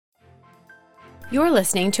You're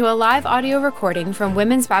listening to a live audio recording from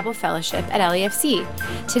Women's Bible Fellowship at LEFC.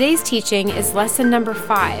 Today's teaching is lesson number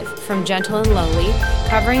 5 from Gentle and Lowly,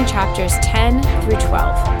 covering chapters 10 through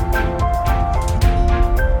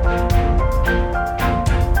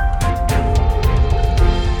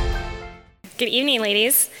 12. Good evening,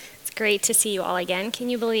 ladies. It's great to see you all again. Can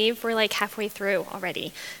you believe we're like halfway through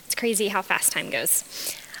already? It's crazy how fast time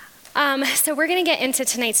goes. So we're going to get into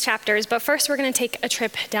tonight's chapters, but first we're going to take a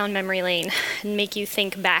trip down memory lane and make you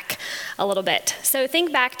think back a little bit. So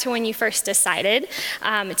think back to when you first decided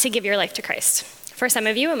to give your life to Christ. For some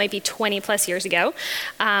of you, it might be 20 plus years ago.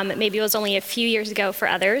 Maybe it was only a few years ago for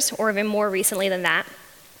others, or even more recently than that.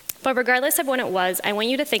 But regardless of when it was, I want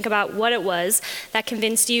you to think about what it was that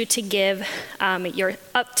convinced you to give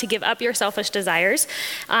up your selfish desires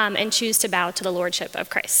and choose to bow to the lordship of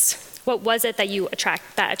Christ. What was it that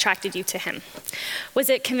attracted you to him? Was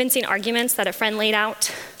it convincing arguments that a friend laid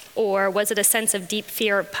out? Or was it a sense of deep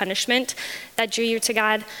fear of punishment that drew you to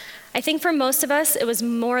God? I think for most of us, it was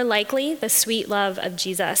more likely the sweet love of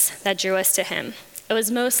Jesus that drew us to him. It was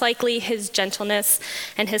most likely his gentleness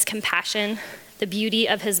and his compassion, the beauty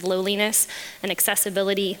of his lowliness and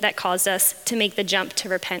accessibility that caused us to make the jump to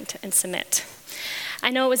repent and submit. I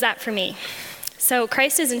know it was that for me. So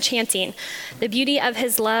Christ is enchanting. The beauty of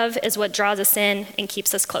his love is what draws us in and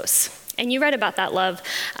keeps us close. And you read about that love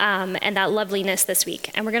and that loveliness this week.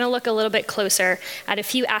 And we're going to look a little bit closer at a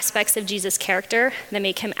few aspects of Jesus' character that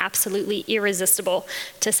make him absolutely irresistible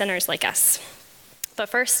to sinners like us. But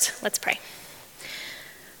first, let's pray.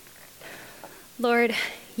 Lord,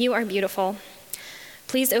 you are beautiful.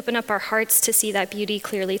 Please open up our hearts to see that beauty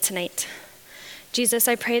clearly tonight. Jesus,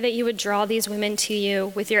 I pray that you would draw these women to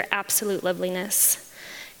you with your absolute loveliness.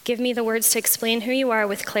 Give me the words to explain who you are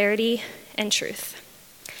with clarity and truth.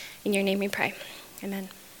 In your name we pray. Amen.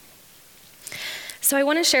 So I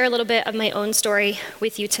want to share a little bit of my own story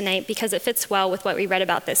with you tonight because it fits well with what we read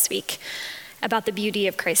about this week, about the beauty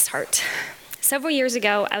of Christ's heart. Several years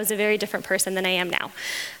ago, I was a very different person than I am now,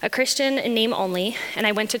 a Christian in name only, and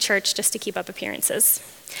I went to church just to keep up appearances.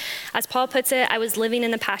 As Paul puts it, I was living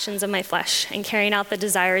in the passions of my flesh and carrying out the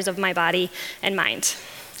desires of my body and mind.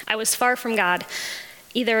 I was far from God,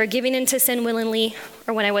 either giving into sin willingly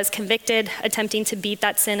or when I was convicted, attempting to beat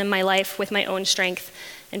that sin in my life with my own strength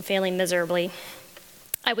and failing miserably.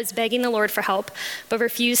 I was begging the Lord for help, but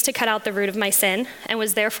refused to cut out the root of my sin and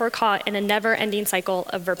was therefore caught in a never-ending cycle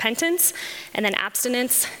of repentance and then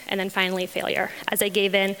abstinence and then finally failure as I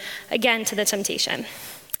gave in again to the temptation.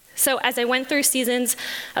 So as I went through seasons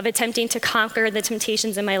of attempting to conquer the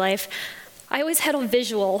temptations in my life, I always had a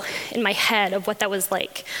visual in my head of what that was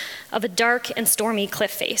like, of a dark and stormy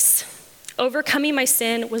cliff face. Overcoming my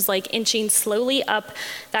sin was like inching slowly up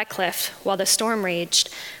that cliff while the storm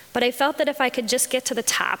raged, but I felt that if I could just get to the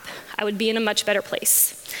top, I would be in a much better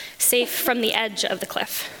place, safe from the edge of the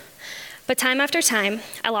cliff. But time after time,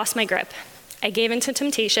 I lost my grip. I gave into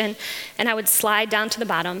temptation, and I would slide down to the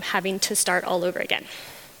bottom, having to start all over again.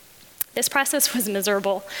 This process was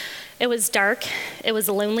miserable. It was dark, it was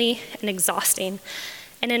lonely and exhausting.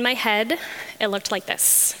 And in my head, it looked like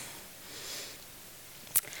this.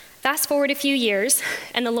 Fast forward a few years,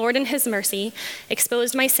 and the Lord in his mercy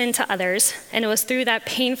exposed my sin to others, and it was through that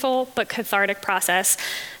painful but cathartic process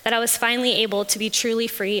that I was finally able to be truly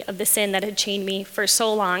free of the sin that had chained me for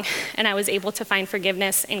so long, and I was able to find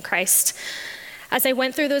forgiveness in Christ. As I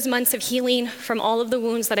went through those months of healing from all of the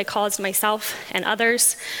wounds that I caused myself and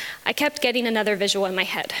others, I kept getting another visual in my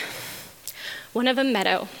head. One of a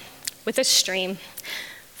meadow with a stream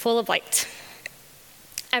full of light.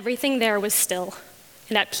 Everything there was still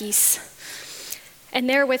and at peace. And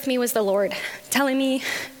there with me was the Lord, telling me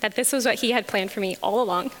that this was what he had planned for me all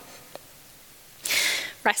along.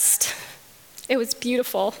 Rest. It was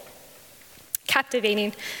beautiful,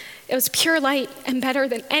 captivating. It was pure light and better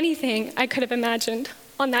than anything I could have imagined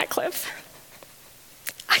on that cliff.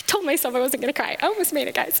 I told myself I wasn't gonna cry. I almost made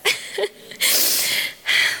it, guys.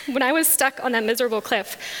 When I was stuck on that miserable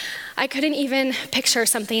cliff, I couldn't even picture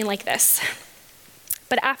something like this.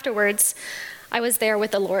 But afterwards, I was there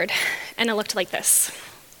with the Lord, and it looked like this.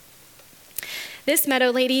 This meadow,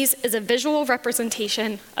 ladies, is a visual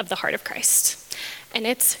representation of the heart of Christ, and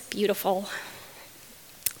it's beautiful.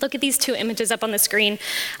 Look at these two images up on the screen.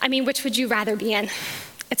 I mean, which would you rather be in?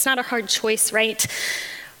 It's not a hard choice, right?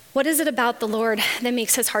 What is it about the Lord that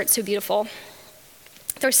makes his heart so beautiful?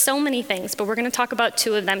 There's so many things, but we're going to talk about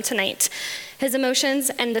 2 of them tonight, his emotions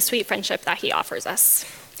and the sweet friendship that he offers us.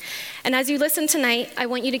 And as you listen tonight, I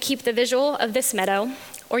want you to keep the visual of this meadow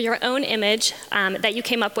or your own image that you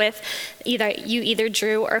came up with, you either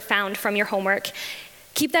drew or found from your homework,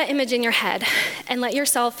 Keep that image in your head and let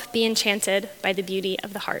yourself be enchanted by the beauty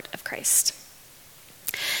of the heart of Christ.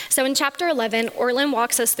 So in chapter 11, Ortlund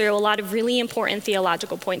walks us through a lot of really important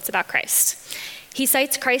theological points about Christ. He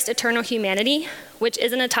cites Christ's eternal humanity, which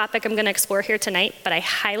isn't a topic I'm going to explore here tonight, but I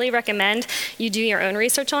highly recommend you do your own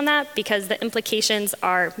research on that because the implications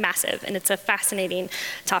are massive and it's a fascinating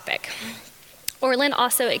topic. Ortlund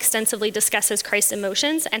also extensively discusses Christ's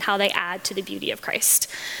emotions and how they add to the beauty of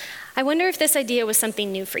Christ. I wonder if this idea was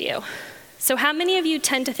something new for you. So how many of you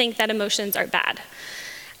tend to think that emotions are bad?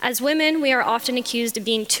 As women, we are often accused of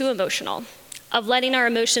being too emotional, of letting our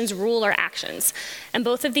emotions rule our actions, and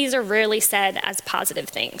both of these are rarely said as positive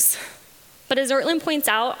things. But as Ortlund points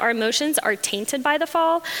out, our emotions are tainted by the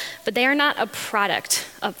fall, but they are not a product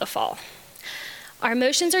of the fall. Our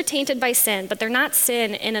emotions are tainted by sin, but they're not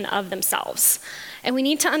sin in and of themselves. And we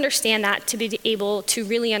need to understand that to be able to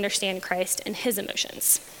really understand Christ and his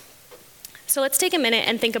emotions. So let's take a minute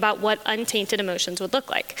and think about what untainted emotions would look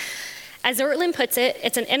like. As Ortlund puts it,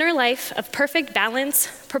 it's an inner life of perfect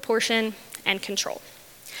balance, proportion, and control.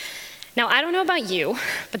 Now, I don't know about you,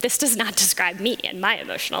 but this does not describe me and my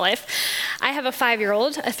emotional life. I have a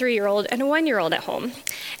 5-year-old, a 3-year-old, and a 1-year-old at home.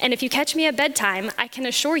 And if you catch me at bedtime, I can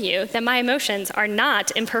assure you that my emotions are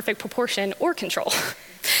not in perfect proportion or control,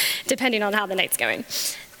 depending on how the night's going.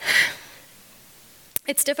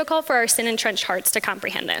 It's difficult for our sin-entrenched hearts to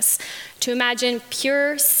comprehend this, to imagine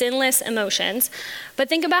pure, sinless emotions, but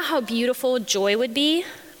think about how beautiful joy would be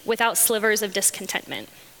without slivers of discontentment.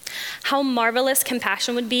 How marvelous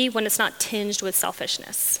compassion would be when it's not tinged with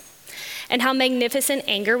selfishness. And how magnificent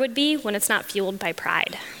anger would be when it's not fueled by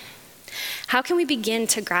pride. How can we begin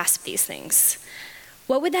to grasp these things?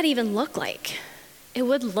 What would that even look like? It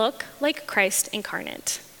would look like Christ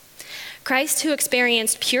incarnate. Christ who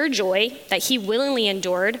experienced pure joy that he willingly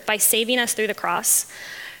endured by saving us through the cross.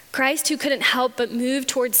 Christ who couldn't help but move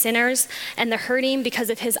towards sinners and the hurting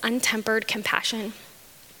because of his untempered compassion.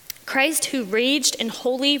 Christ who raged in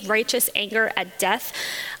holy, righteous anger at death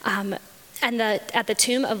at the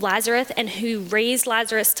tomb of Lazarus and who raised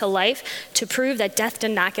Lazarus to life to prove that death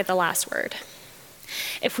did not get the last word.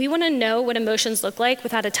 If we want to know what emotions look like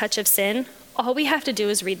without a touch of sin, all we have to do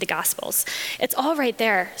is read the Gospels. It's all right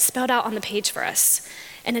there, spelled out on the page for us,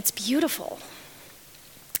 and it's beautiful.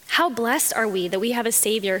 How blessed are we that we have a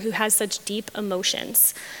Savior who has such deep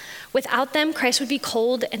emotions. Without them, Christ would be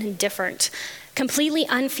cold and indifferent, completely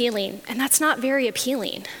unfeeling, and that's not very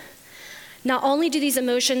appealing. Not only do these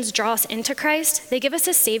emotions draw us into Christ, they give us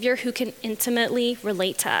a Savior who can intimately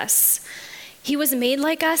relate to us. He was made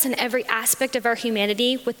like us in every aspect of our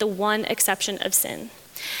humanity with the one exception of sin.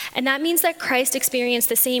 And that means that Christ experienced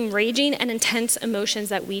the same raging and intense emotions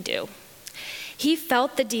that we do. He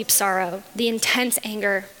felt the deep sorrow, the intense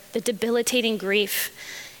anger, the debilitating grief.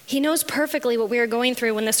 He knows perfectly what we are going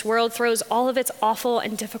through when this world throws all of its awful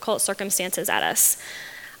and difficult circumstances at us.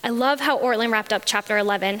 I love how Ortlund wrapped up chapter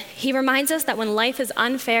 11. He reminds us that when life is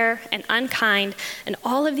unfair and unkind and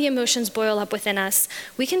all of the emotions boil up within us,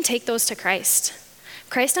 we can take those to Christ.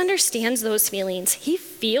 Christ understands those feelings. He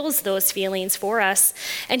feels those feelings for us,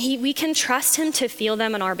 and we can trust him to feel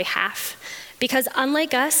them on our behalf. Because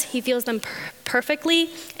unlike us, he feels them perfectly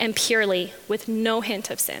and purely with no hint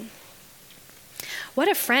of sin. What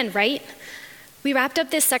a friend, right? We wrapped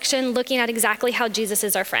up this section looking at exactly how Jesus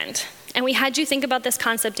is our friend. And we had you think about this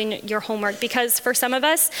concept in your homework because for some of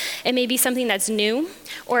us, it may be something that's new,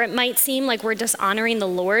 or it might seem like we're dishonoring the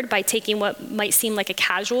Lord by taking what might seem like a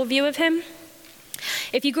casual view of him.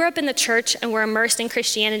 If you grew up in the church and were immersed in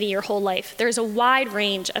Christianity your whole life, there's a wide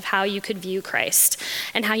range of how you could view Christ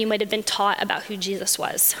and how you might have been taught about who Jesus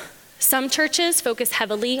was. Some churches focus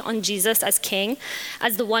heavily on Jesus as king,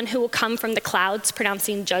 as the one who will come from the clouds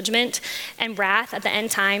pronouncing judgment and wrath at the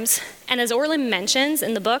end times. And as Ortlund mentions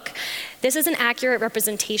in the book, this is an accurate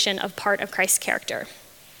representation of part of Christ's character.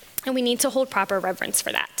 And we need to hold proper reverence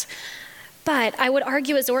for that. But I would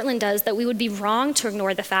argue, as Ortlund does, that we would be wrong to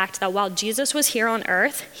ignore the fact that while Jesus was here on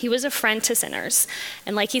earth, he was a friend to sinners.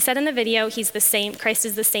 And like he said in the video, Christ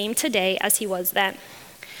is the same today as he was then.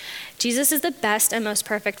 Jesus is the best and most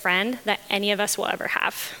perfect friend that any of us will ever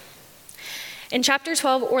have. In chapter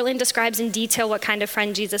 12, Ortlund describes in detail what kind of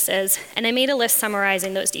friend Jesus is, and I made a list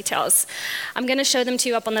summarizing those details. I'm going to show them to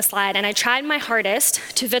you up on the slide, and I tried my hardest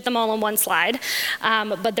to fit them all on one slide,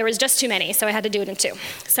 but there was just too many, so I had to do it in two.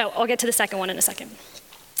 So I'll get to the second one in a second.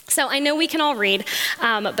 So I know we can all read,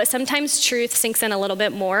 but sometimes truth sinks in a little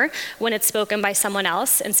bit more when it's spoken by someone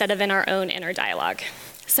else instead of in our own inner dialogue.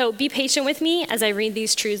 So be patient with me as I read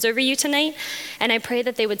these truths over you tonight, and I pray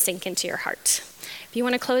that they would sink into your heart. If you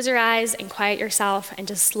want to close your eyes and quiet yourself and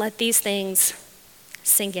just let these things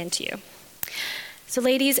sink into you. So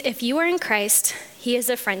ladies, if you are in Christ, he is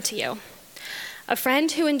a friend to you. A friend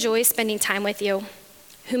who enjoys spending time with you,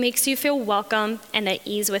 who makes you feel welcome and at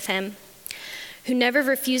ease with him, who never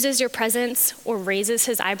refuses your presence or raises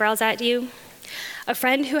his eyebrows at you, a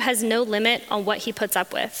friend who has no limit on what he puts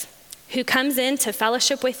up with, who comes in to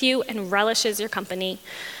fellowship with you and relishes your company,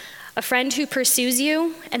 a friend who pursues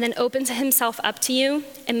you and then opens himself up to you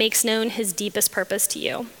and makes known his deepest purpose to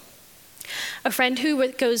you, a friend who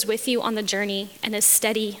goes with you on the journey and is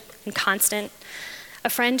steady and constant, a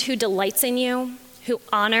friend who delights in you, who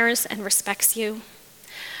honors and respects you.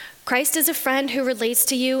 Christ is a friend who relates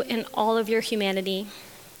to you in all of your humanity,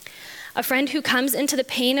 a friend who comes into the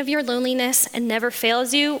pain of your loneliness and never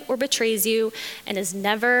fails you or betrays you and is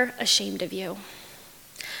never ashamed of you.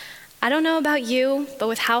 I don't know about you, but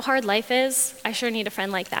with how hard life is, I sure need a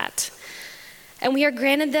friend like that. And we are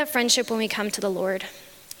granted that friendship when we come to the Lord.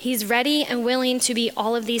 He's ready and willing to be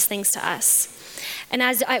all of these things to us. And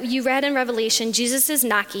as you read in Revelation, Jesus is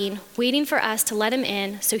knocking, waiting for us to let him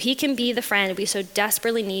in so he can be the friend we so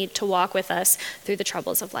desperately need to walk with us through the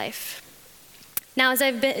troubles of life. Now, as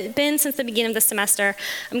I've been since the beginning of the semester,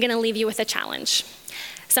 I'm going to leave you with a challenge,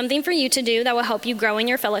 something for you to do that will help you grow in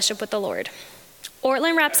your fellowship with the Lord.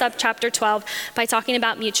 Ortlund wraps up chapter 12 by talking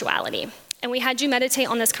about mutuality. And we had you meditate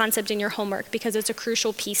on this concept in your homework because it's a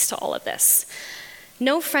crucial piece to all of this.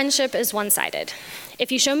 No friendship is one-sided.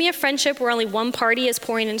 If you show me a friendship where only one party is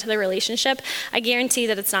pouring into the relationship, I guarantee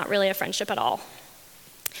that it's not really a friendship at all.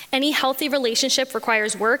 Any healthy relationship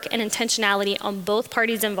requires work and intentionality on both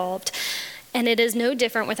parties involved, and it is no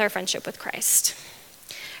different with our friendship with Christ.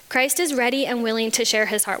 Christ is ready and willing to share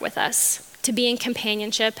his heart with us, to be in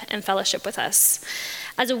companionship and fellowship with us.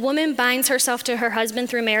 As a woman binds herself to her husband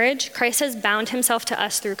through marriage, Christ has bound himself to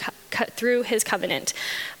us through his covenant.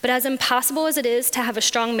 But as impossible as it is to have a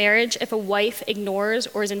strong marriage if a wife ignores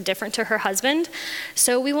or is indifferent to her husband,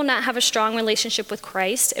 so we will not have a strong relationship with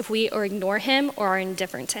Christ if we ignore him or are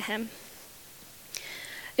indifferent to him.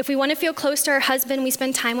 If we want to feel close to our husband, we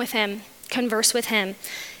spend time with him, converse with him.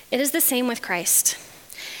 It is the same with Christ.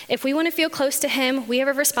 If we want to feel close to him, we have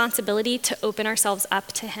a responsibility to open ourselves up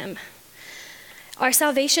to him. Our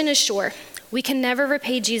salvation is sure. We can never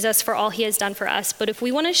repay Jesus for all he has done for us, but if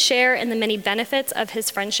we want to share in the many benefits of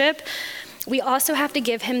his friendship, we also have to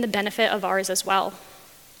give him the benefit of ours as well.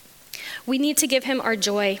 We need to give him our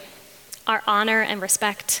joy, our honor and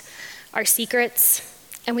respect, our secrets,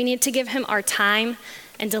 and we need to give him our time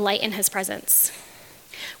and delight in his presence.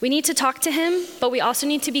 We need to talk to him, but we also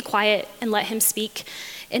need to be quiet and let him speak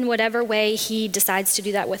in whatever way he decides to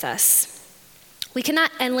do that with us. We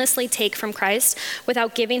cannot endlessly take from Christ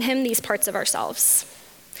without giving him these parts of ourselves.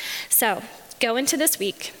 So, go into this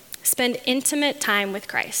week, spend intimate time with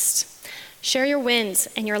Christ. Share your wins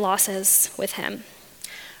and your losses with him.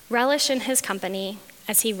 Relish in his company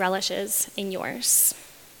as he relishes in yours.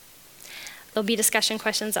 There'll be discussion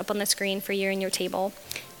questions up on the screen for you and your table.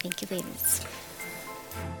 Thank you, ladies.